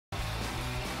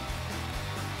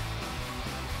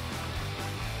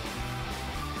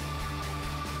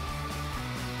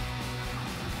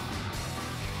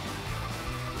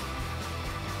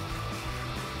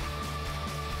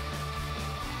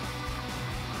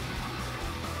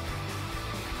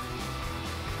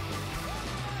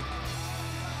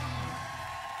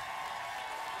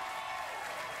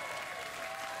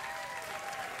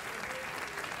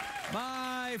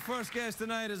My first guest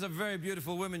tonight is a very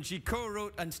beautiful woman. She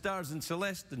co-wrote and stars in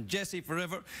Celeste and Jessie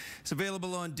Forever. It's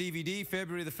available on DVD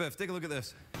February the 5th. Take a look at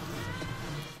this.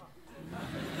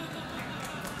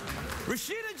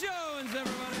 Rashida Jones,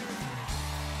 everybody.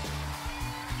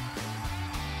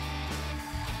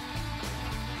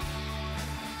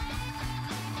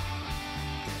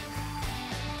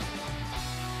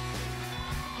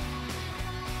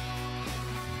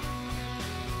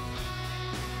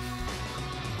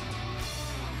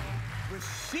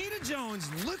 Rashida Jones,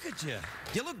 look at you.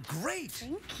 You look great.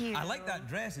 Thank you. I like that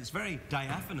dress. It's very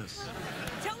diaphanous.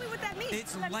 Tell me what that means.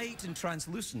 It's light and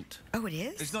translucent. Oh, it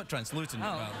is? It's not translucent.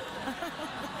 Oh.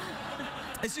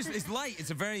 It's light.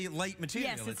 It's a very light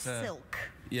material. Yes, it's silk.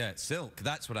 Yeah, it's silk.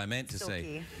 That's what I meant to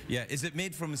say. Yeah, is it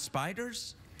made from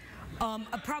spiders?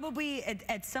 Probably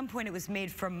at some point it was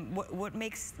made from what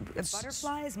makes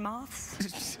butterflies,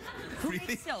 moths? Really? Who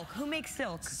makes silk? Who makes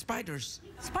silk? Spiders.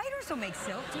 Spiders don't make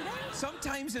silk, do they?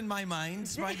 Sometimes in my mind,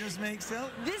 spiders make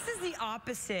silk. This is the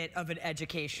opposite of an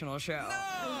educational show.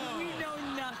 No! We know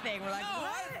nothing. We're like, No,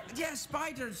 what? Yeah,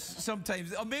 spiders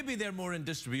sometimes. Or maybe they're more in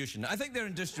distribution. I think they're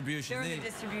in distribution. They're in the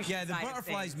distribution Yeah, the side of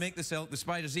butterflies things. make the silk, the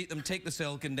spiders eat them, take the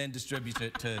silk, and then distribute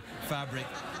it to fabric.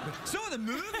 So the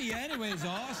movie, anyway, is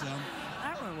awesome.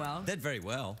 That went well. Did very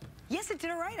well. Yes, it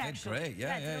did all right, actually. Did great,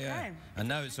 yeah. It did okay. And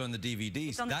now it's on the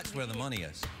DVD. On the That's where the money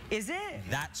is. Is it?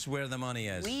 That's where the money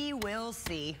is. We will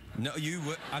see. No,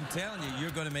 I'm telling you,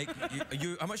 you're going to make.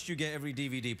 How much do you get every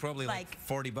DVD? Probably like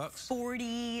 40 bucks.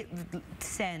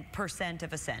 40%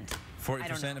 of a cent.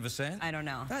 40% of a cent? I don't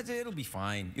know. It'll be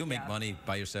fine. You'll make money.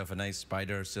 Buy yourself a nice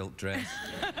spider silk dress.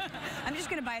 I'm just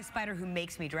going to buy a spider who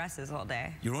makes me dresses all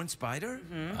day. Your own spider?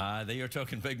 Mm-hmm. You're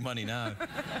talking big money now.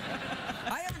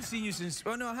 I haven't seen you since.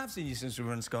 Oh no, I have seen you since we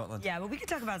were in Scotland. Yeah, but we could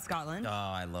talk about Scotland. Oh,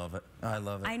 I love it. I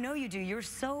love it. I know you do. You're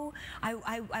so.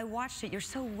 I watched it. You're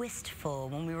so wistful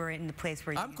when we were in the place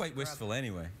where. I'm quite wistful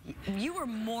anyway. You were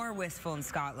more wistful in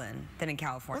Scotland than in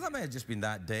California. Well, that may have just been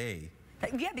that day.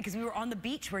 Yeah, because we were on the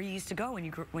beach where you used to go when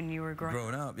you were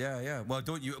growing up. Yeah. Well,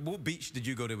 don't you? What beach did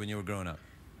you go to when you were growing up?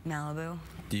 Malibu.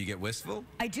 Do you get wistful?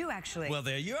 I do, actually. Well,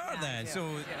 there you are then. So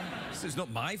it's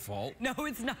not my fault. No,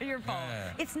 it's not your fault.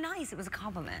 Yeah. It's nice. It was a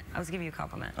compliment. I was giving you a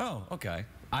compliment. Oh, okay.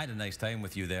 I had a nice time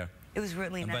with you there. It was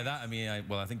really nice. And by that I mean, I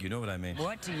think you know what I mean.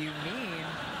 What do you mean?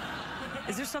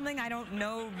 Is there something I don't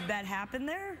know that happened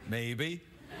there? Maybe.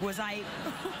 Was I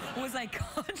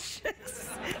conscious?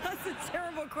 That's a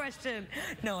terrible question.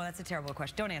 No, that's a terrible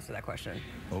question. Don't answer that question.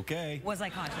 Okay. Was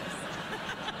I conscious?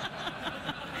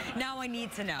 Now I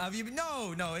need to know. Have you?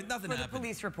 No, nothing happened. For the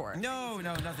police report. No,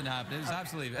 nothing happened. It was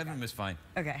absolutely, everything was fine.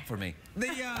 Okay. For me.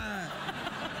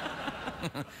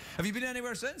 Have you been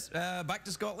anywhere since? Back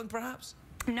to Scotland, perhaps?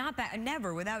 Not that.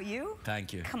 Never. Without you?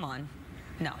 Thank you. Come on.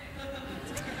 No.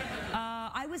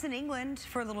 I was in England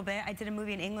for a little bit. I did a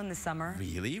movie in England this summer.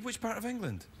 Really? Which part of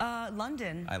England?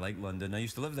 London. I like London. I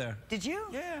used to live there. Did you?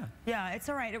 Yeah. Yeah, it's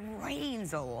all right. It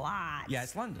rains a lot. Yeah,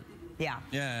 it's London. Yeah.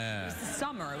 Yeah. It was the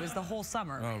summer. It was the whole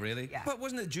summer. Oh, really? Yeah. But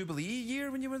wasn't it Jubilee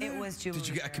year when you were there? It was Jubilee. Did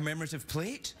you get a commemorative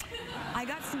plate? I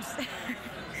got some.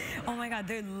 Oh my God,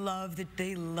 they loved it.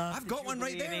 They loved. I've got one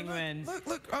right there. England.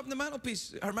 Look, up on the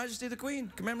mantelpiece. Her Majesty the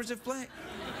Queen, commemorative plate.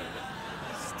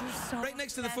 So right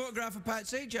next to the photograph of Pat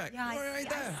Sajak. Yeah, right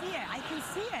there. I see it. I can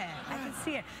see it. I can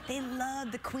see it. They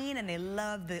love the Queen and they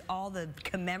love all the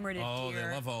commemorative gear. Oh, they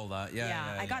love all that.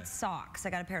 Yeah. I got socks.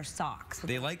 I got a pair of socks.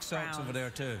 They like socks over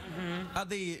there too. Are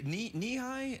they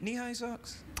knee-high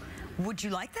socks? Would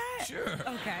you like that? Sure.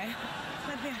 Okay.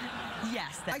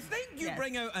 Yes. I think you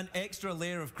bring out an extra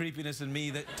layer of creepiness in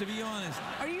me that, to be honest,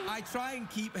 I try and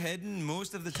keep hidden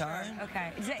most of the time.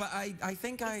 Okay. But I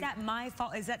think Is that my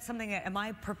fault? Is that something am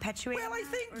I perpetuating? Well, I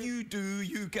think you do.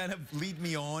 You kind of lead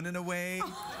me on in a way.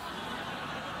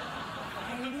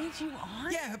 I lead you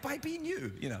on? Yeah, by being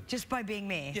you, you know. Just by being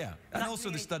me? Yeah. And also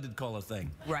the studded collar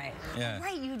thing. Right. Yeah. Oh,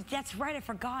 right, that's right. I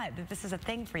forgot that this is a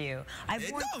thing for you. No,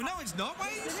 it's not. Why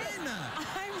are you saying that?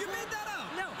 You made that up.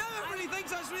 No, everybody thinks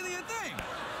that's really a thing.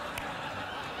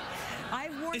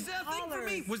 I've worn Is that a thing for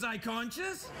me? Was I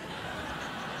conscious?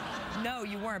 No,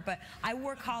 you weren't, but I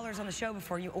wore collars on the show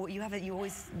before. You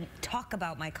always talk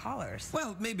about my collars.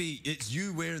 Well, maybe it's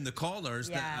you wearing the collars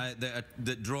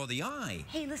that draw the eye.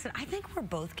 Hey, listen, I think we're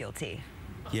both guilty.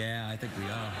 Yeah, I think we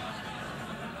are.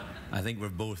 I think we're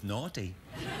both naughty.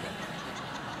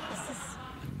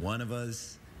 One of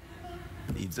us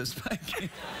needs a spanking.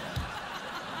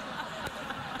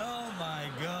 Oh my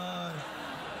God.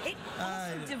 It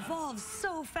also devolves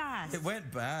so fast. It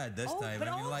went bad this time. But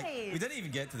I mean, like, we didn't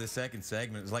even get to the second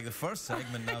segment. It was like the first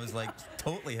segment, and I was like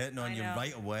totally hitting on you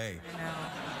right away. I know.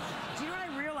 Do you know what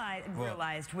I realized?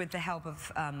 realized with the help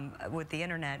of, with the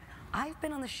internet, I've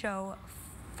been on the show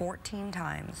 14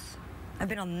 times. I've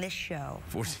been on this show.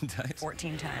 14 times?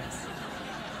 14 times.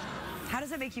 How does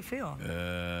that make you feel?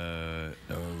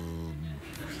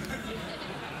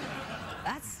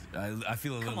 That's... I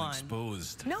feel a little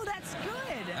exposed. No, that's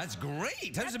good. That's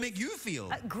great. How does it make you feel?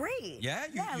 Great. Yeah?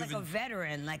 Yeah, like a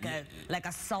veteran, like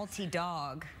a salty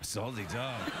dog. A salty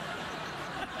dog.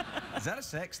 Is that a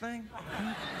sex thing?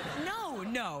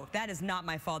 No, that is not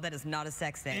my fault. That is not a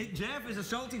sex thing. Hey, Jeff, is a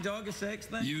salty dog a sex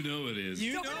thing? You know it is.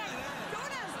 You Don't know it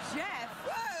ask Jeff.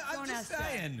 Well, I'm just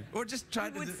saying. Or just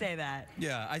trying to... would say that.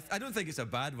 Yeah, I don't think it's a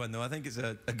bad one, though. I think it's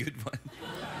a good one.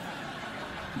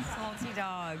 Salty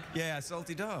dog. Yeah,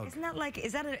 salty dog. Isn't that like,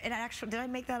 is that an actual, did I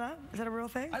make that up? Is that a real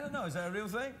thing? I don't know. Is that a real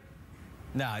thing?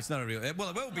 No, it's not a real...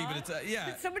 Well, it will be, but it's... yeah.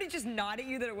 Did somebody just nod at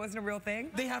you that it wasn't a real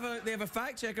thing? They have a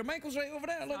fact checker. Michael's right over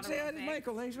there. Look, say hi to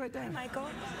Michael. He's right there. Michael,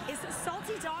 is a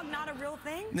salty dog not a real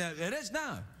thing? No, it is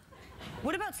now.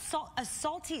 What about a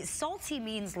salty? Salty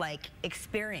means like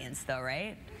experience, though,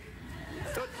 right?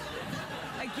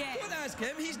 Again. Don't ask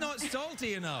him. He's not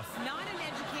salty enough. Not an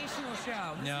educational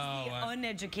show. No.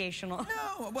 Uneducational.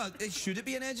 No. Well, should it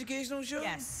be an educational show?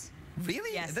 Yes.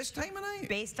 Really? Yes. At this time of night?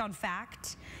 Based on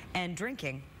fact and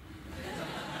drinking.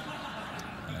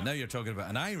 Now you're talking about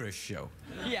an Irish show.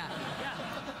 Yeah.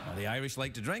 Well, the Irish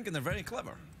like to drink and they're very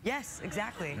clever. Yes,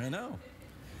 exactly. I know.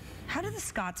 How do the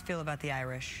Scots feel about the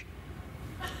Irish?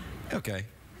 Okay.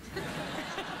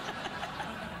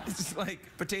 It's just like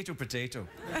potato. We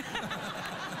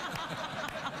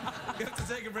have to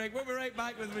take a break. We'll be right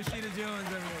back with Rashida Jones,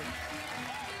 everyone.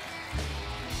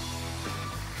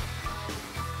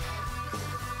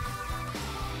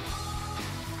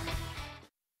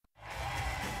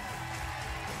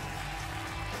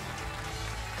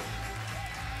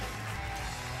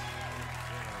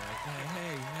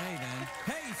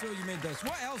 So you made this.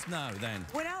 What else now, then?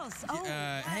 What else? Oh,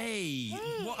 hey,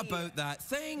 what about that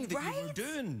thing that you were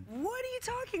doing? What are you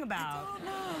talking about? I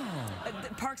don't know.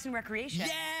 Parks and Recreation.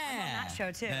 Yeah. I'm on that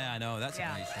show, too. Yeah, I know. That's a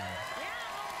nice show. Yeah,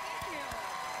 thank you.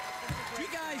 You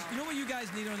guys, you know what you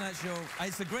guys need on that show?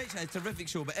 It's a great show. It's a terrific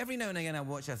show, but every now and again I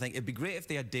watch it, I think it'd be great if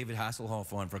they had David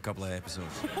Hasselhoff on for a couple of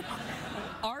episodes.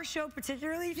 Our show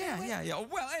particularly? Yeah. Oh,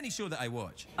 well, any show that I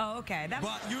watch. Oh, okay.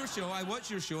 But your show, I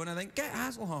watch your show and I think, get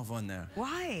Hasselhoff on there.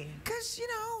 Why? Because, you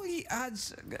know, he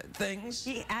adds things.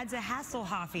 He adds a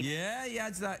Hasselhoffy. Yeah, he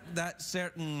adds that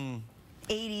certain...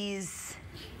 80s.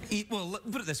 Well,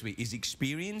 put it this way, he's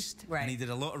experienced, and he did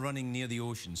a lot of running near the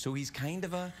ocean, so he's kind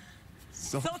of a...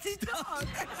 Salty dog.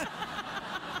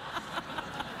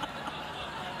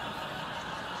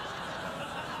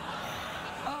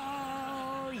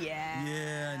 Oh, yeah.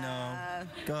 Yeah, I know.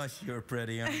 Gosh, you're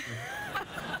pretty, aren't you?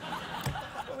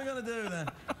 What are we going to do, then?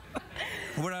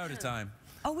 We're out of time.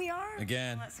 Oh, we are?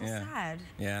 Again. Oh, that's so sad.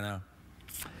 Yeah, I know.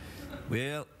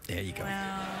 Well, there you go.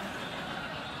 Well...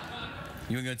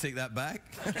 You were going to take that back?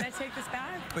 Can I take this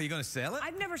back? Well, you going to sell it?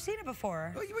 I've never seen it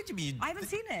before. Oh, what do you mean? I haven't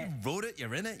seen it. You wrote it,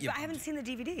 you're in it. But I haven't seen the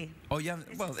DVD. Oh, you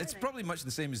haven't? Well, it's probably much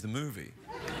the same as the movie.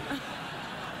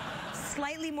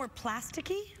 Slightly more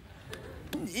plasticky?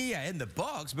 Yeah, in the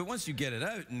box, but once you get it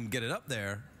out and get it up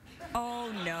there...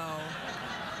 Oh, no.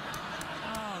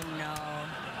 Oh, no.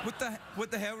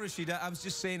 What the hell, Rashida? I was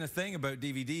just saying a thing about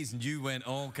DVDs and you went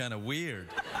all kind of weird.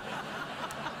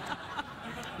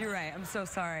 You're right. I'm so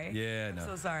sorry. Yeah, no. I'm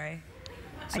so sorry.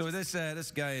 So this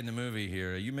guy in the movie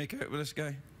here, you make out with this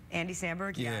guy? Andy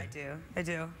Samberg? Yeah, I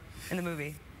do. In the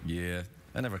movie. Yeah,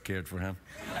 I never cared for him.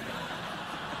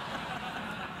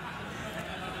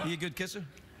 He a good kisser?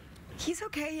 He's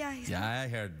okay, yeah. I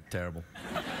heard terrible.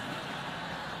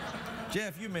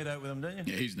 Jeff, you made out with him, didn't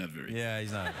you? Yeah, he's not very. Yeah,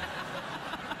 he's not.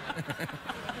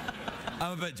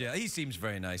 I'm a bit jealous. He seems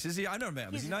very nice. Is he? I never met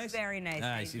him. Is he nice? He's very nice.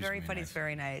 Ah, he's very funny. He's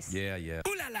very nice. Yeah.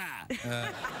 Ooh la la!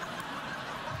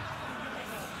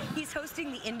 He's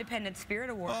hosting the Independent Spirit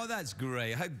Award. Oh, that's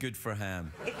great. How good for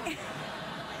him.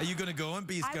 Are you going to go and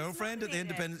be his girlfriend at the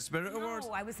Independent Spirit Awards?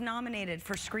 No, I was nominated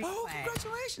for screenplay. Oh,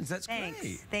 congratulations. That's great.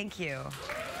 Thank you. Thank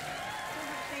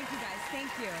you, guys. Thank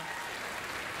you.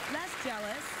 Less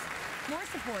jealous. More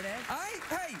supportive. I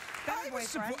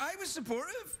was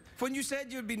supportive. When you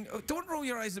said you'd been... Don't roll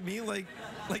your eyes at me like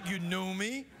you know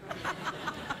me. Oh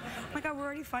my God, we're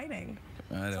already fighting.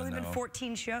 It's only been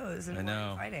 14 shows and we're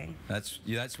already fighting. That's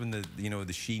when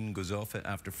the sheen goes off it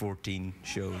after 14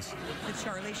 shows. The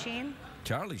Charlie Sheen?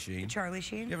 Charlie Sheen? Charlie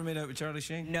Sheen? You ever made out with Charlie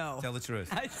Sheen? No. Tell the truth.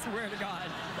 I swear to God.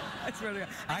 I swear to God.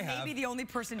 I may be the only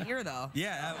person here, though.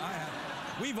 Yeah, I have.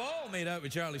 We've all made out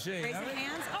with Charlie Sheen. Raising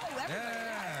hands? Oh, everybody.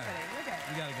 Yeah. Okay.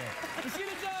 You gotta go.